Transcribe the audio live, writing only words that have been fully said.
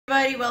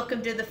Everybody,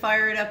 welcome to the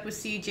Fire It Up with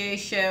CJ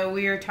show.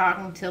 We are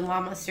talking to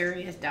Lama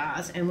Surya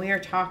Das, and we are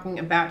talking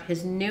about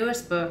his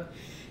newest book,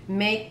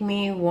 Make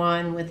Me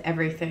One with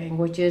Everything,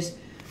 which is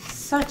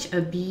such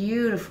a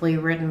beautifully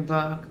written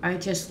book. I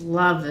just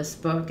love this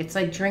book. It's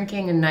like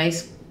drinking a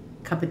nice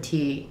cup of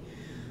tea.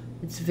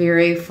 It's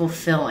very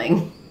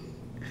fulfilling.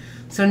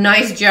 So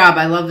nice job.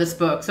 I love this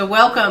book. So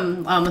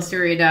welcome, Lama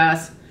Surya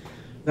Das.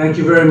 Thank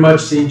you very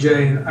much,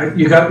 CJ.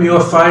 You got me all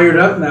fired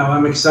up now.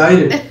 I'm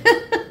excited.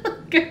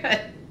 Good.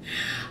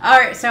 All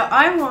right, so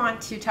I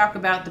want to talk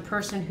about the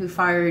person who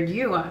fired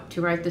you up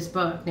to write this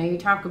book. Now, you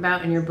talk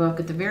about in your book,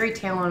 at the very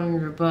tail end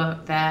of your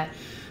book, that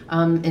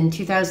in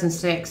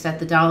 2006, that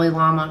the Dalai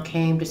Lama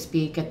came to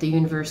speak at the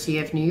University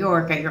of New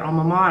York at your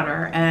alma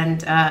mater,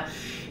 and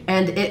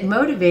it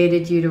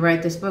motivated you to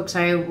write this book.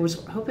 So I was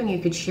hoping you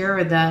could share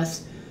with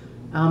us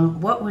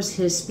what was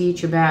his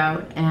speech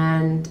about,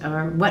 and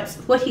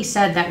what he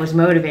said that was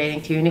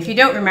motivating to you. And if you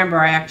don't remember,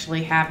 I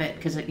actually have it,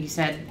 because you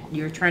said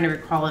you were trying to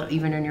recall it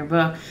even in your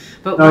book.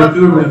 But no, I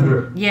do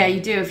remember. Yeah,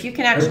 you do. If you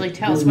can actually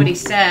tell us what he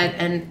said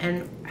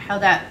and how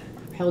that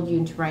propelled you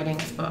into writing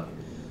this book.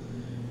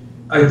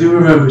 I do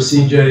remember,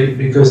 CJ,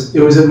 because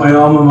it was at my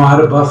alma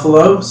mater,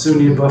 Buffalo,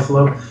 SUNY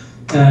Buffalo,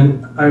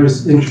 and I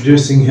was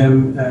introducing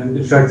him, and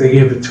in fact I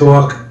gave a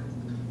talk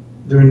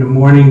during the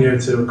morning there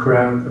to a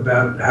crowd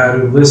about how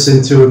to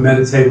listen to and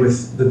meditate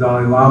with the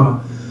Dalai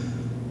Lama.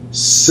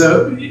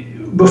 So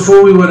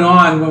before we went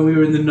on, when we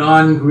were in the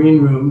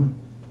non-green room,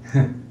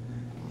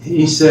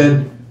 he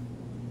said,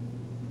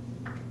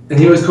 and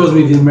he always calls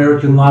me the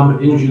American Lama,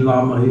 Inju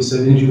Lama. He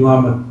said, Inju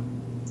Lama,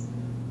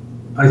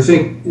 I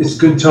think it's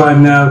good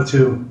time now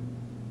to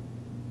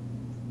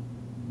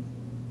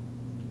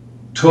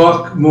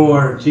talk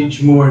more,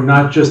 teach more,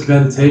 not just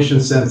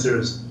meditation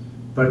centers,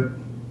 but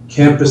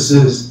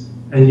campuses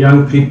and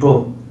young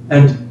people,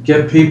 and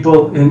get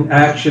people in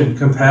action,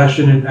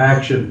 compassionate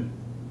action,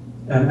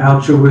 and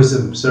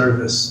altruism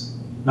service,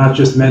 not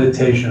just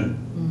meditation.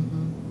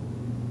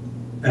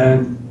 Mm-hmm.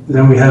 And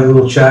then we had a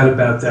little chat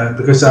about that,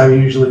 because I'm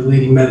usually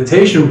leading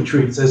meditation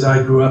retreats as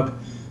I grew up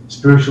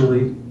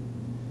spiritually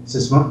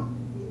since my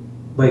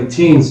late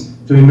teens,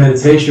 doing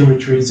meditation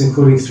retreats,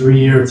 including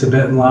 3-year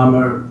Tibetan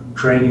Lama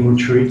training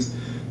retreats.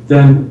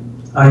 Then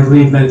I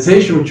lead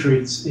meditation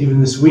retreats, even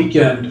this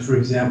weekend, for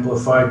example, a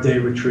 5-day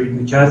retreat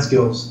in the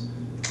Catskills.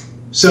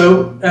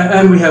 So,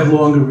 and we have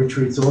longer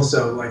retreats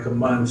also, like a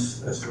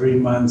month, 3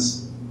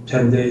 months,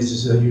 10 days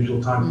is the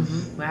usual time.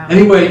 Mm-hmm. Wow.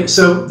 Anyway,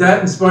 so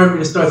that inspired me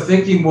to start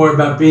thinking more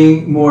about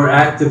being more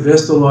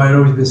activist, although I'd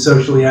always been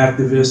socially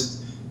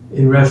activist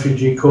in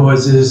refugee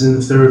causes in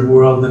the third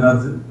world and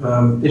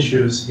other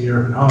issues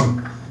here at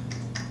home,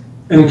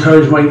 and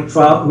encourage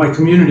my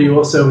community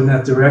also in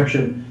that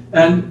direction.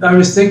 And I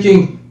was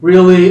thinking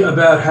really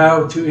about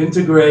how to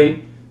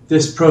integrate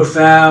this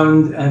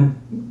profound and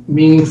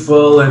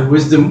meaningful and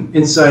wisdom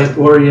insight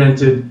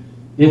oriented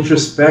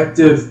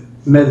introspective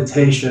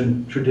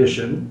meditation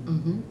tradition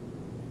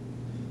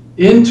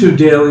into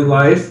daily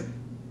life,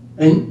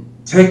 and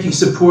taking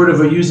support of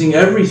or using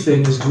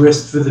everything as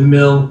grist for the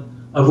mill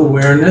of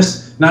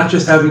awareness, not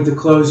just having to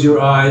close your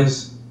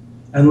eyes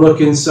and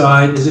look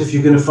inside as if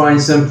you're going to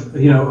find some,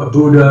 a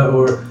Buddha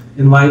or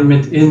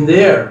enlightenment in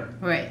there.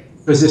 Right.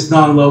 Because it's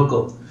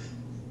non-local.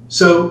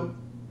 So,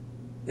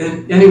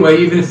 and anyway,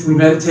 even if we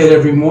meditate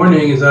every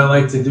morning, as I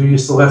like to do, you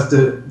still have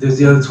to, there's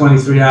the other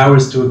 23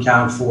 hours to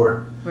account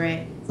for.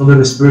 Right. To live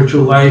a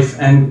spiritual life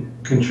and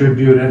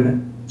contribute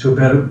to a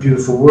better,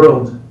 beautiful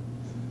world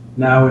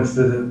now and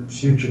for the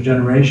future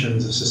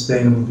generations, a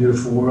sustainable,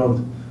 beautiful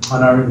world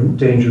on our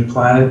endangered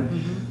planet.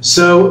 Mm-hmm.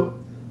 So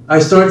I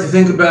started to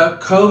think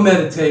about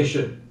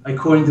co-meditation. I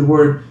coined the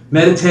word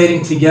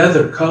meditating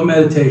together,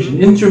 co-meditation,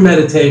 mm-hmm.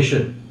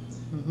 intermeditation.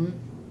 Mm-hmm.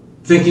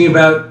 Thinking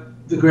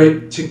about the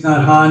great Thich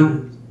Nhat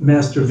Hanh,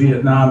 master of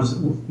Vietnam's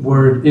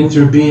word,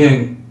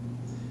 interbeing,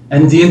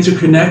 and the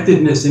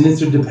interconnectedness and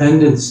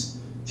interdependence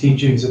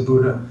teachings of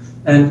Buddha,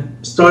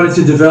 and started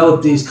to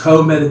develop these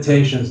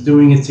co-meditations,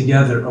 doing it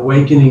together,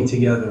 awakening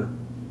together,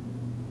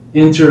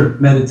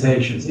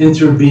 inter-meditations,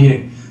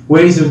 interbeing,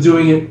 ways of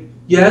doing it,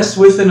 yes,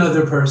 with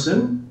another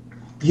person,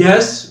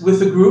 yes,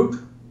 with a group,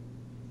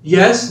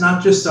 yes,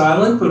 not just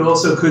silent, but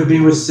also could be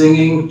with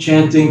singing,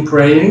 chanting,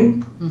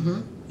 praying,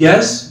 mm-hmm.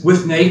 yes,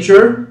 with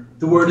nature.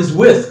 The word is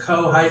with,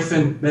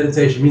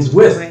 co-meditation, means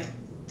with. Right.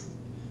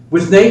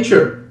 With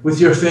nature,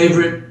 with your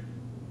favorite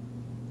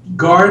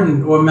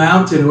garden or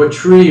mountain or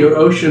tree or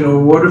ocean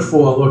or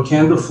waterfall or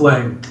candle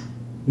flame.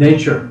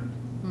 Nature.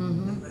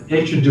 Mm-hmm.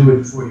 Nature do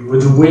it for you. Or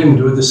the wind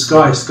or the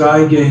sky.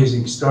 Sky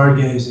gazing,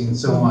 stargazing, and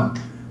so on.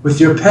 With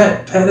your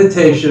pet.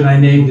 Petitation, I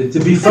named it. To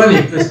be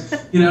funny, because,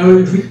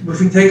 if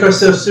we take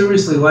ourselves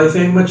seriously, life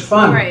ain't much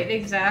fun. Right,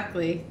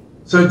 exactly.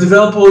 So I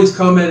develop all these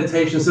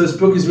co-meditations. So this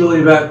book is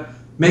really about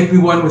make me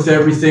one with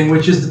everything,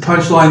 which is the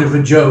punchline of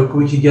a joke.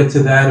 We could get to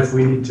that if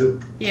we need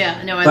to.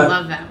 Yeah, no, I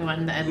love that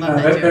one. I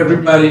love that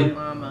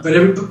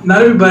joke.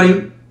 Not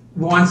everybody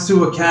wants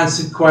to or can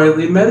sit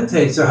quietly and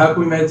meditate. So how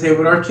can we meditate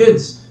with our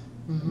kids,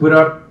 mm-hmm. with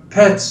our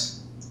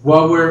pets,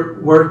 while we're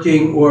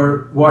working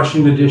or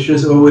washing the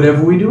dishes or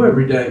whatever we do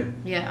every day.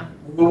 Yeah.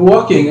 We're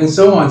walking and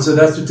so on. So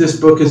that's what this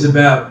book is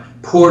about.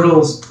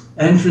 Portals,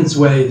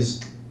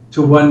 entranceways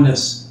to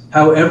oneness,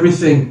 how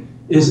everything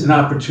is an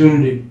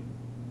opportunity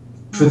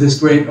for this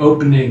great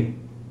opening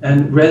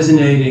and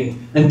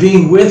resonating and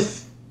being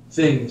with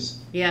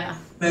things. Yeah.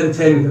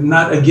 Meditating them,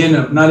 not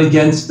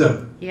against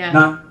them, yeah.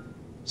 not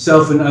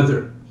self and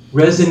other,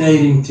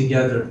 resonating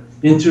together,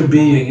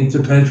 interbeing,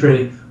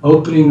 interpenetrating,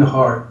 opening the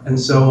heart, and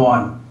so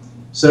on.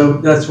 So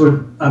that's what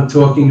I'm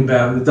talking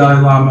about. And the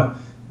Dalai Lama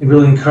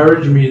really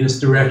encouraged me in this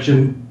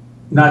direction,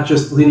 not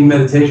just leading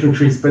meditation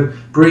retreats, but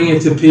bringing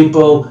it to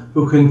people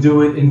who can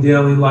do it in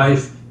daily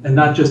life and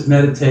not just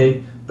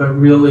meditate, but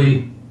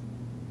really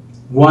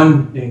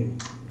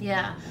oneing,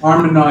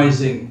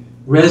 harmonizing,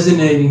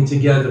 resonating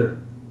together,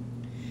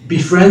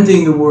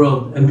 befriending the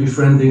world and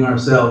befriending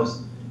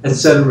ourselves,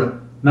 etc.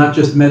 Not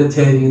just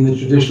meditating in the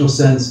traditional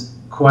sense,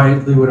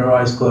 quietly with our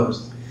eyes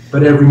closed,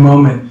 but every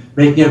moment,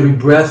 making every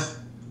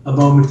breath a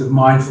moment of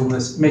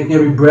mindfulness, making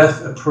every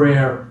breath a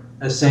prayer,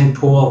 as St.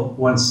 Paul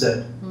once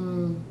said.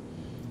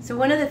 So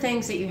one of the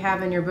things that you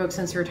have in your book,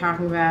 since we're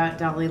talking about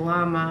Dalai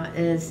Lama,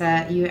 is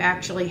that you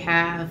actually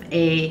have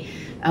a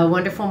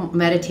wonderful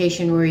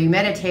meditation where you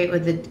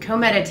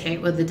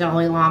co-meditate with the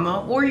Dalai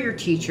Lama or your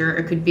teacher.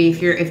 It could be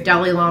if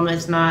Dalai Lama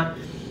is not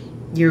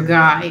your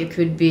guy, it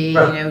could be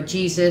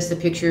Jesus, the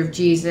picture of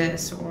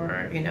Jesus,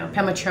 or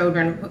Pema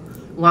Chodron,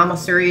 Lama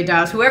Surya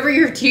Das, whoever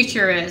your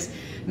teacher is,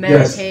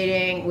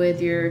 meditating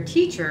with your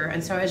teacher.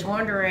 And so I was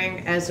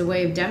wondering, as a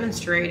way of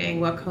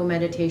demonstrating what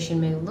co-meditation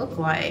may look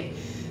like,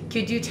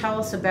 could you tell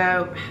us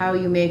about how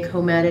you may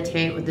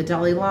co-meditate with the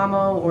Dalai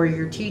Lama or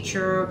your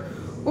teacher,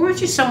 or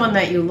just someone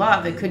that you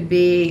love? It could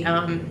be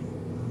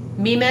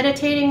me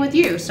meditating with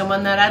you,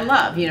 someone that I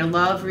love,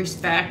 love,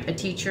 respect, a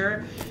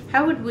teacher.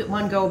 How would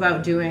one go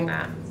about doing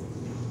that?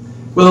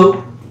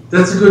 Well,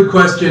 that's a good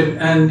question,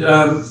 and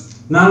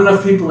not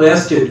enough people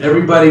ask it.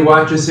 Everybody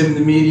watches him in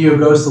the media or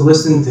goes to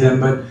listen to him,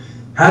 but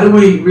how do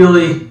we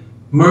really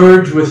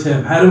merge with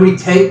him? How do we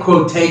take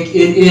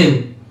it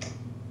in?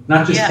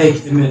 Not just take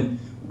him in,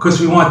 because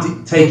we want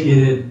to take it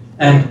in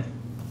and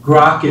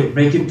grok it,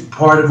 make it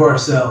part of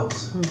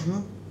ourselves,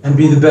 and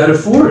be the better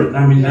for it.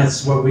 I mean,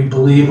 that's what we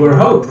believe or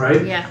hope,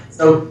 right? Yeah.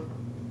 So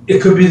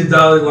it could be the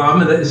Dalai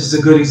Lama. This is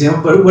a good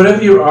example, but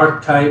whatever your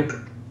archetype,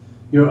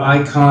 your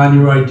icon,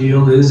 your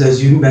ideal is,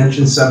 as you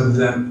mentioned some of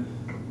them,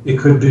 it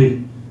could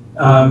be.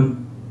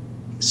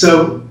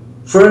 So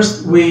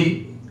first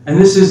and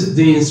this is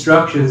the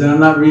instructions, and I'm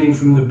not reading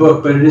from the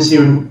book, but it is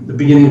here in the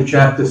beginning of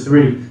chapter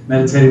 3,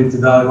 Meditating with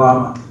the Dalai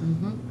Lama.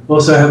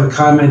 Also, I have a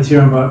comment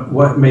here about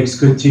what makes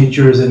good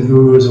teachers and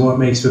gurus and what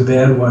makes for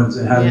bad ones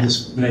and how to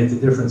discriminate the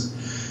difference.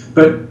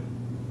 But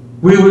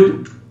we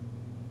would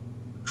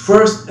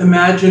first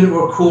imagine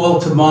or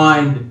call to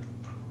mind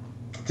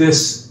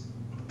this,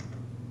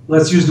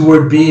 let's use the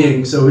word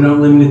being so we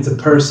don't limit it to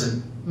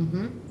person,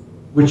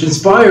 which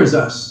inspires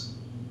us.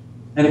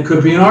 And it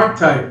could be an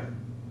archetype,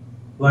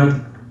 like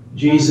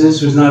Jesus,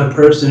 who's not a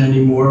person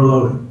anymore,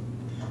 although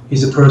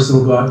he's a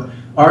personal God.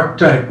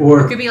 Archetype,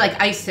 or it could be like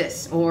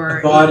Isis or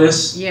a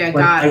goddess, like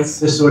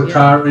goddess. Isis or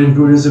Tara in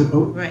Buddhism,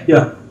 or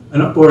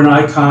an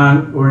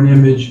icon or an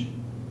image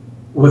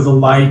with a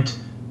light.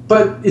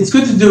 But it's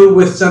good to do it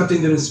with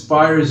something that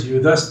inspires you.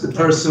 Thus, the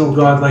personal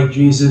God like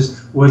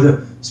Jesus, or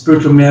the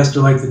spiritual master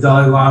like the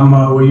Dalai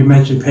Lama, or you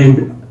mentioned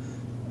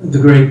the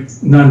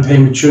great nun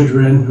Pema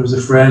Chodron, who's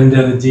a friend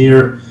and a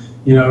dear,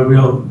 a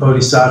real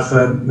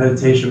bodhisattva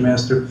meditation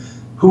master.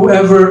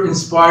 Whoever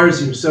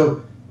inspires you.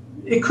 So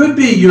it could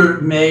be your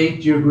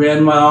mate, your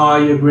grandma,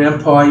 your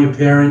grandpa, your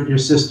parent, your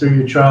sister,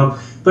 your child.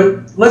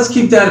 But let's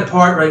keep that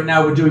apart right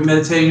now. We're doing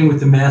meditating with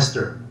the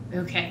master.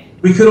 Okay.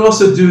 We could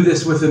also do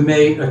this with a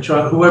mate, a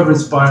child, whoever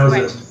inspires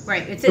us.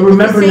 Right. It's so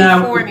remember the same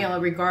now, formula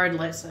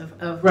regardless of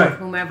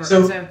whomever.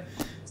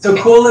 So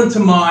call them to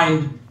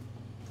mind.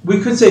 We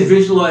could say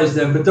visualize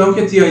them, but don't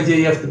get the idea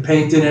you have to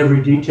paint in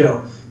every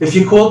detail. If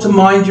you call to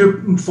mind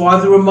your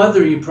father or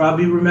mother, you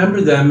probably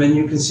remember them and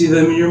you can see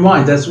them in your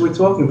mind. That's what we're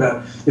talking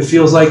about. It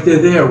feels like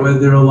they're there, whether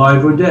they're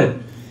alive or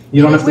dead.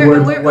 You don't have to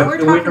worry about what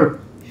they're wearing.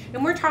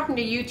 And we're talking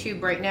to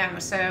YouTube right now,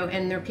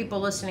 and there are people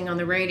listening on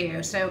the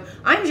radio. So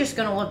I'm just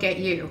going to look at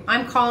you.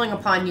 I'm calling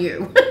upon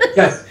you.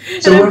 Yes.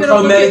 So we're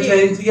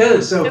co-meditating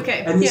together. So,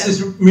 and this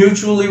is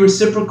mutually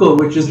reciprocal,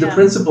 which is the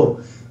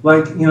principle.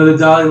 Like, the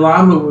Dalai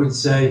Lama would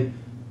say,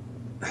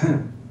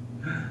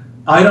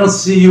 I don't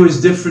see you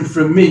as different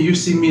from me. You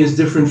see me as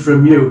different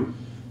from you.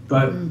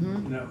 But,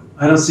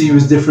 I don't see you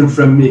as different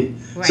from me.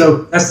 Right.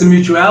 So that's the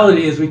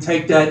mutuality as we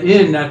take that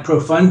in, that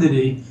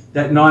profundity,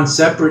 that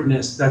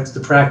non-separateness. That's the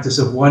practice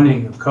of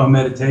oneing, of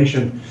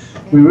co-meditation.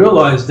 We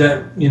realize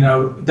that,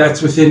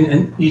 that's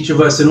within each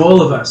of us and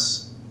all of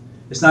us.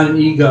 It's not an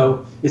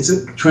ego. It's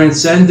a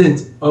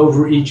transcendent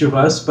over each of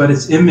us, but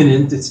it's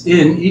immanent. It's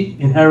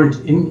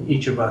inherent in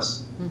each of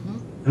us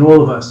and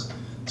all of us.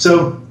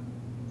 So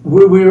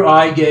we're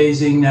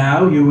eye-gazing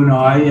now, you and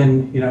I,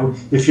 and,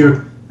 if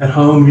you're at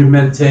home, you're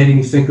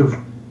meditating,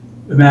 you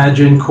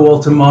imagine,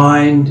 call to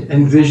mind,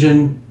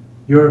 envision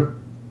your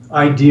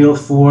ideal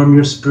form,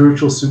 your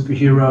spiritual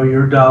superhero,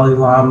 your Dalai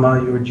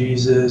Lama, your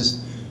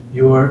Jesus,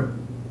 your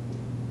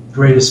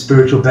greatest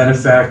spiritual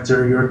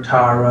benefactor, your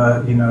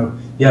Tara, you know,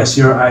 yes,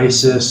 your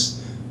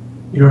Isis,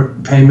 your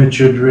Pema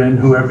Chodron,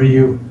 whoever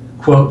you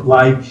quote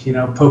like, you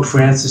know, Pope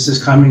Francis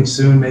is coming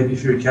soon, maybe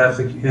if you're a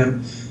Catholic,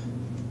 him.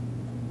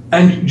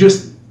 And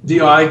just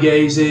the eye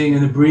gazing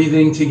and the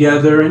breathing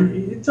together,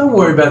 and don't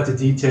worry about the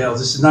details.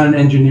 This is not an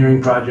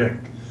engineering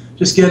project.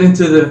 Just get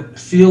into the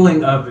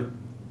feeling of it,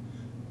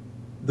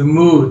 the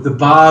mood, the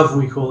bhav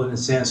we call it in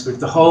Sanskrit,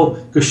 the whole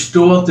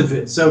gestalt of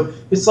it. So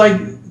it's like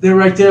they're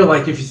right there.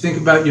 Like if you think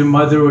about your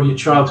mother or your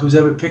child,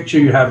 whoever picture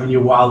you have in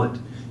your wallet,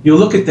 you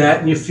look at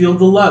that and you feel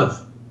the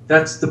love.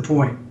 That's the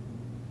point.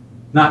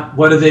 Not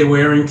what are they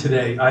wearing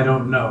today? I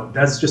don't know.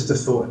 That's just a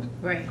thought.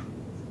 Right.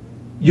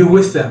 You're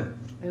with them.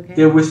 Okay.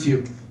 They're with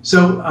you.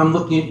 So I'm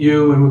looking at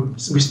you, and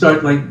we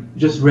start like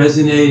just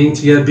resonating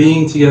together,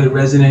 being together,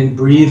 resonating,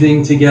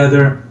 breathing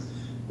together.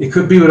 It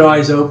could be with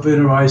eyes open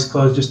or eyes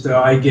closed, just the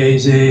eye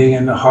gazing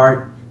and the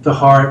heart to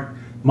heart,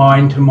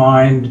 mind to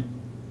mind.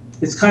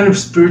 It's kind of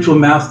spiritual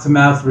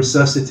mouth-to-mouth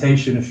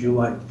resuscitation, if you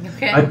like.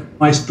 Okay. I put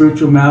my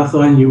spiritual mouth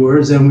on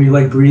yours, and we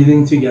like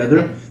breathing together.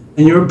 Okay.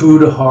 And your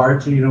Buddha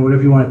heart, you know,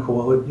 whatever you want to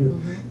call it,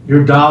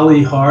 your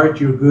Dali heart,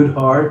 your good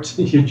heart,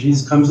 your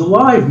Jesus comes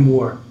alive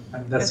more.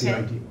 That's the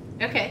idea.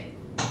 Okay.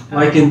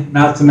 Like in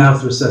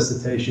mouth-to-mouth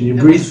resuscitation, you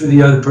breathe for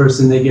the other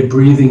person, they get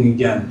breathing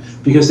again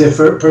because they're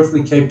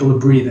perfectly capable of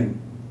breathing.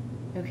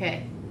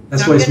 Okay.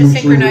 That's so why I'm it's going to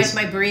synchronize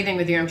mutually- my breathing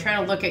with you. I'm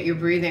trying to look at your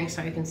breathing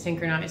so I can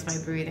synchronize my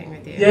breathing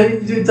with you. Yeah,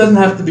 it doesn't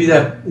have to be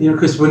that, you know,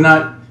 because we're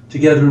not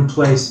together in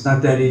place. It's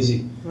not that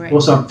easy. Right.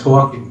 Also, I'm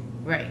talking.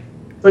 Right.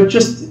 But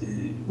just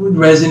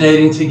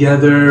resonating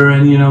together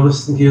and, you know,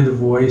 listening to the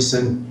voice.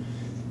 And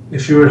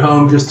if you're at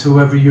home, just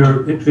whoever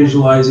you're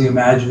visualizing,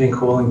 imagining,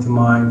 calling to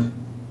mind.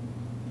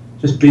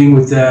 Just being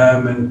with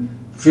them and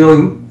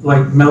feeling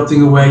like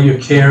melting away your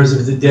cares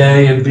of the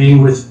day and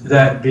being with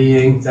that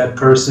being, that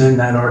person,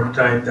 that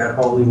archetype, that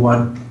holy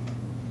one.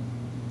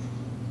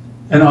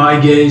 And eye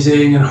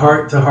gazing and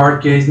heart to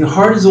heart gazing. The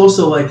heart is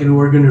also like an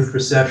organ of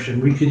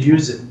perception. We could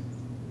use it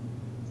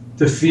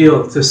to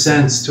feel, to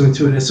sense, to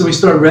intuit. And so we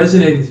start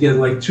resonating together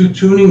like two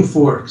tuning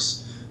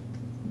forks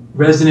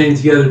resonating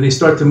together, and they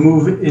start to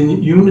move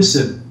in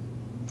unison.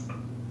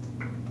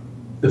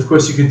 Of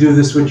course, you could do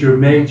this with your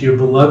mate, your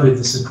beloved.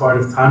 This is part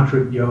of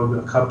tantric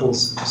yoga,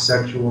 couples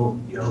sexual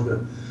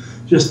yoga.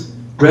 Just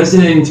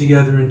resonating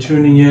together and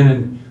tuning in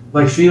and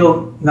like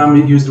feel, now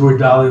we use the word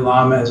Dalai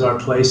Lama as our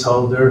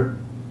placeholder.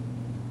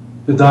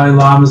 The Dalai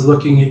Lama is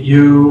looking at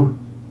you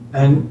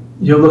and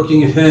you're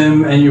looking at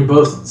him and you're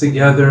both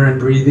together and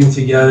breathing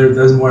together. It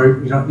doesn't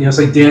work, you know, it's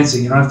like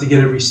dancing. You don't have to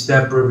get every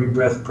step or every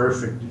breath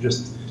perfect. You're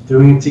just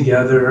doing it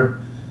together.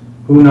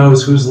 Who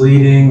knows who's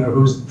leading or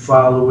who's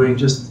following,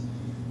 just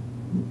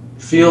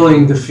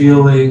feeling the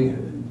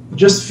feeling,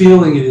 just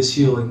feeling it is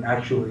healing,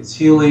 actually. It's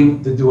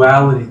healing the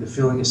duality, the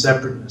feeling of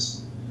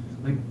separateness.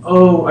 Like,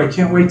 oh, I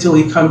can't wait till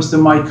he comes to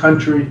my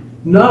country.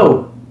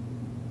 No,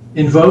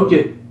 invoke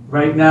it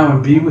right now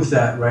and be with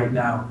that right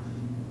now.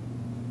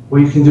 Or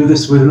you can do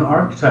this with an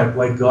archetype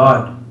like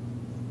God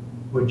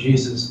or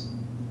Jesus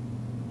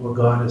or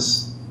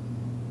Goddess.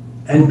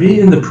 And be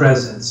in the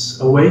presence,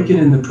 awaken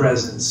in the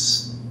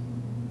presence.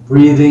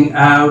 Breathing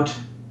out,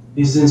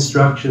 these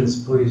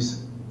instructions, please.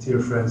 To your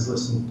friends,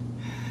 listen.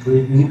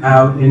 Breathing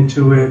out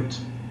into it,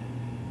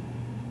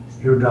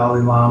 your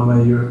Dalai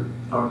Lama, your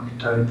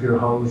archetype, your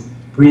holy.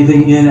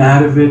 Breathing in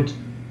out of it,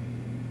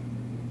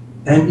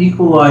 and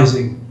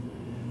equalizing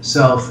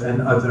self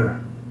and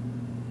other.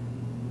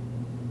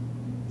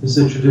 This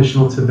is a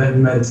traditional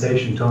Tibetan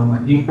meditation, talking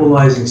about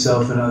equalizing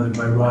self and other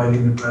by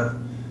riding the breath,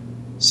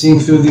 seeing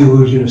through the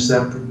illusion of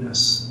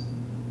separateness,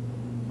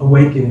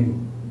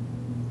 awakening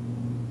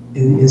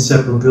in the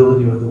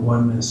inseparability or the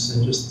oneness,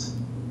 and just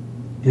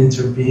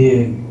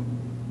interbeing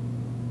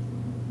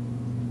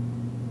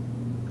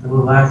and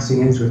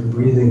relaxing into it,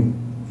 breathing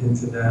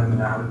into them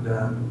and out of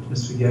them, and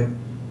just forget,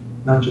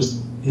 not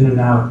just in and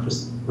out,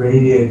 just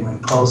radiating,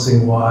 like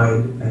pulsing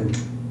wide and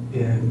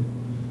in,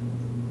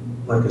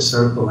 like a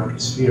circle, like a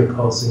sphere,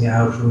 pulsing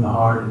out from the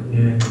heart and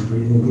in, and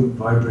breathing,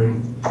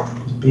 vibrating,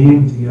 just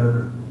being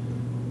together,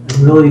 and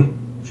really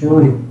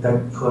feeling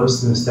that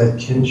closeness, that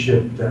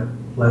kinship, that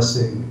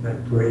blessing,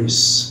 that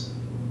grace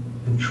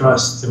and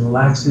trust, and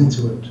relax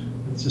into it.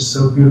 It's just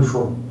so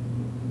beautiful.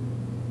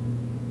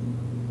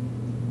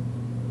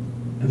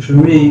 And for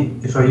me,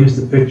 if I use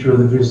the picture of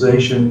the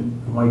visualization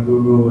of my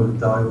guru or the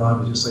Dalai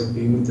Lama, just like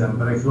being with them,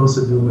 but I could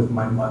also do it with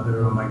my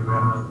mother or my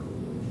grandmother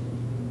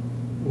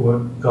or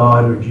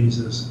God or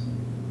Jesus.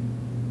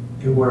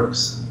 It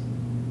works.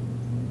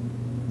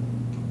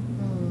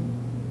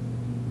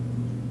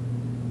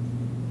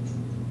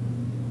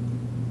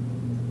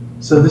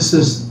 So this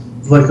is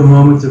like a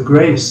moment of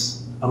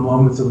grace, a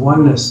moment of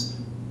oneness.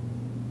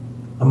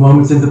 A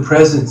moment in the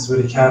presence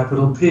with a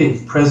capital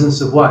P.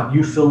 Presence of what?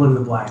 You fill in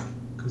the blank,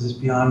 because it's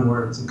beyond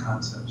words and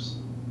concepts.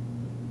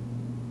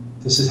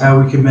 This is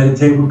how we can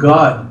meditate with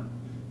God.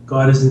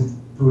 God isn't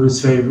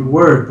Buddha's favorite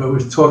word, but we're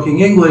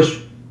talking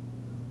English.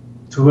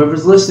 To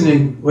whoever's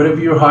listening,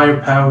 whatever your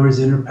higher power is,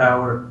 inner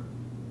power,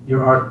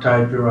 your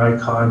archetype, your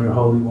icon, your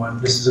holy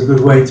one, this is a good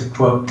way to,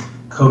 quote,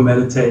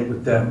 co-meditate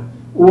with them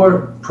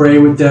or pray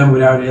with them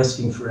without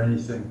asking for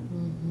anything.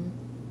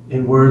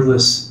 In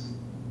wordless,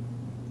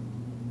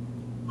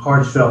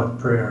 heartfelt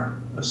prayer,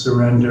 a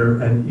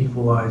surrender and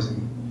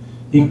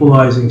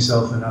equalizing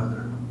self and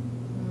other.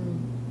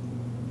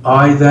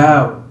 I,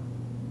 thou,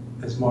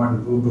 as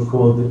Martin Buber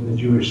called it in the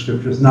Jewish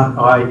scriptures, not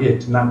I,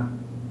 it, not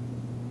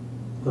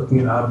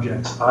looking at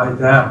objects. I,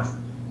 thou,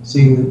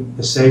 seeing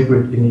the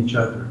sacred in each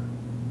other.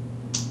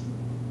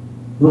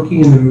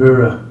 Looking in the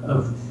mirror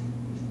of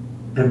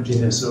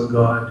emptiness, O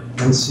God,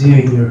 and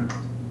seeing your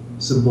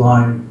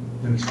sublime,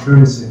 and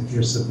experiencing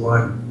your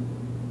sublime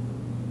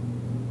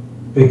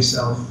big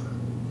self,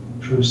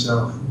 true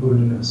self,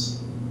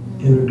 Buddha-ness,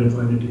 inner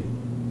divinity.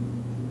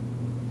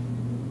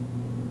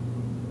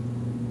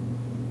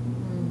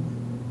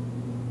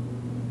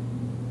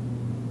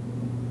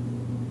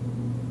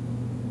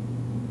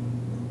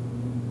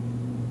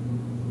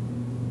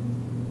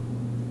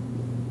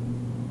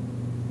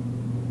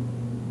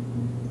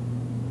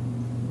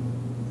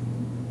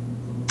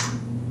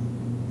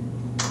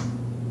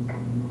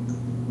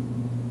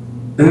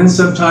 And then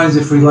sometimes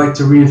if we like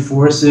to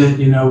reinforce it,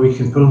 you know, we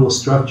can put a little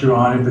structure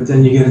on it, but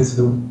then you get into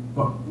the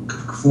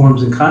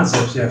forms and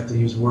concepts. You have to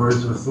use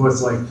words or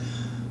thoughts like,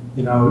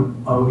 you know,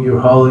 oh,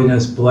 your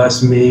holiness,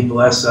 bless me,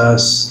 bless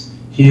us,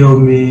 heal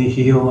me,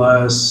 heal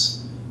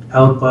us,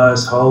 help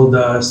us, hold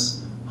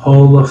us,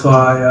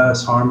 holify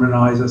us,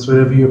 harmonize us,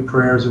 whatever your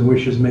prayers and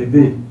wishes may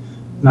be.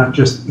 Not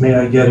just, may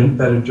I get a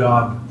better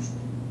job,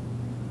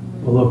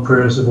 although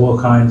prayers of all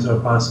kinds are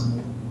possible.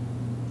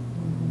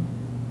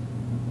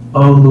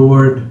 Oh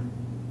Lord,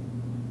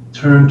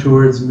 turn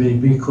towards me,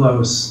 be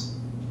close.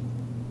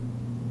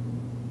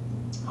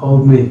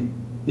 Hold me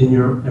in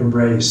your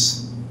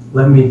embrace.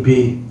 Let me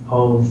be,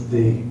 hold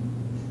thee.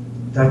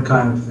 That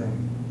kind of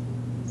thing.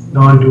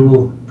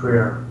 Non-dual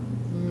prayer,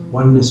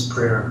 oneness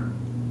prayer,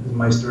 as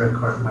Meister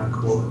Eckhart might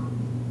call it.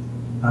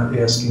 Not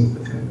asking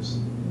for things.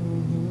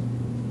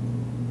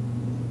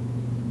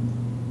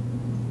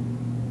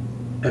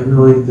 And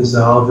really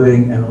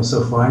dissolving and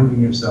also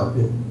finding yourself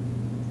in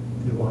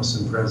the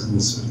awesome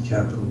presence with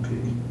capital P,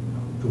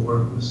 the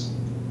wordless.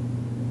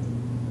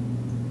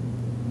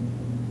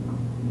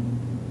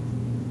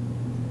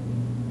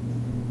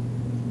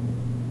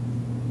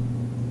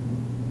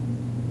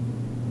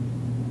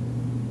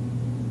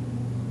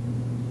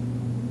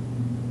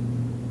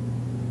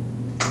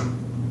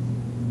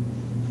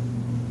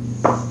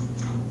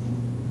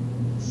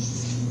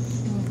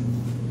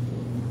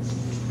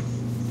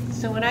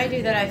 So when I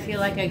do that, I feel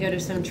like I go to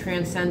some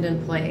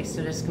transcendent place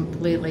that is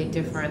completely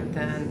different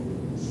than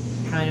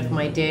kind of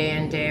my day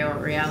in, day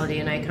out reality,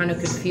 and I kind of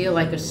could feel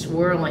like a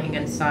swirling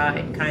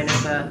inside, kind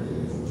of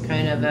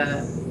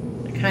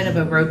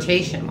a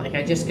rotation. Like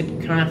I just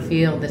could kind of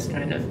feel this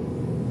kind of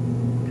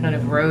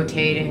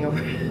rotating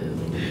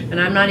around. And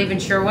I'm not even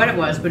sure what it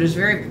was, but it was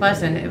very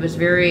pleasant. It was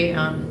very,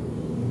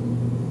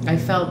 I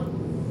felt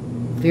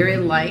very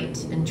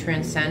light and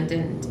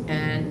transcendent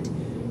and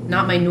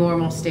not my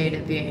normal state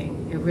of being.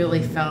 It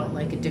really felt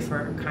like a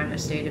different kind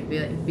of state of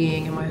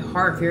being, and my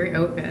heart very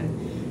open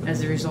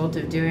as a result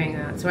of doing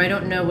that. So I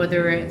don't know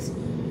whether it's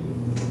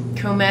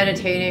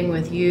co-meditating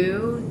with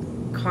you,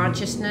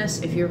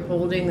 consciousness, if you're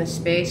holding the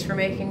space for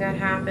making that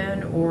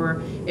happen,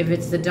 or if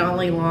it's the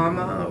Dali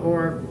Lama,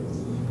 or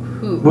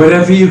who.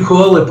 Whatever you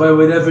call it, by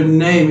whatever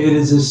name, it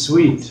is as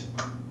sweet.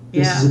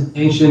 This is an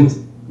ancient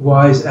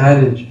wise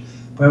adage.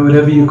 By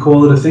whatever you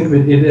call it or think of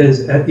it, it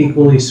is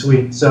equally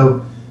sweet.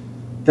 So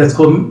that's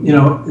called, you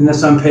know, and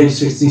that's on page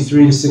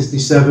 63 to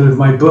 67 of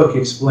my book,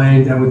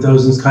 explained and with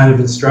those kind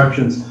of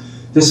instructions.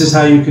 This is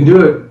how you can do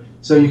it.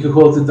 So you could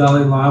call it the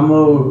Dalai Lama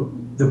or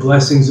the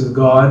blessings of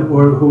God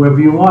or whoever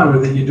you want, or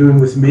that you're doing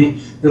with me.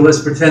 Then let's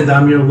pretend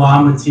I'm your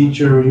Lama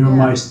teacher or you're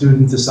my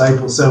student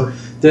disciple. So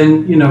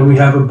then, you know, we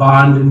have a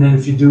bond, and then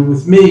if you do it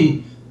with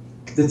me,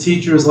 the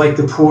teacher is like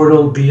the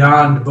portal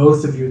beyond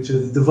both of you to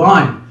the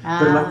divine.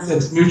 But like I said,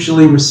 it's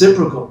mutually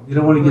reciprocal. You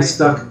don't want to get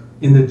stuck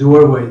in the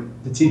doorway.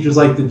 The teacher's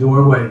like the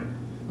doorway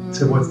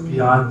to what's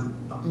beyond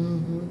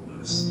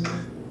us.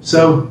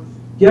 So,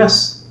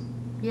 yes.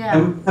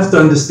 And we have to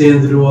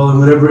understand it all, and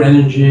whatever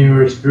energy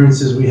or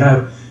experiences we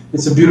have,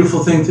 it's a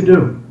beautiful thing to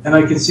do. And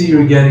I can see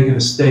you're getting in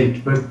a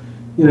state, but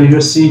you know,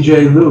 you're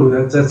CJ Liu.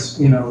 That's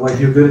you know, like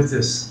you're good at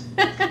this.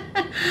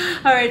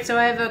 All right, so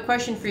I have a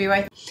question for you.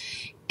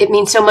 It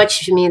means so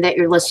much to me that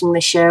you're listening to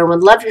the show. I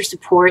would love your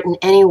support in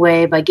any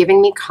way by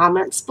giving me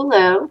comments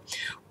below,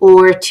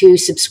 or to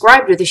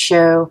subscribe to the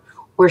show,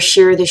 or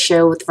share the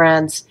show with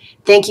friends.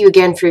 Thank you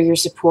again for your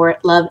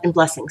support. Love and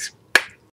blessings.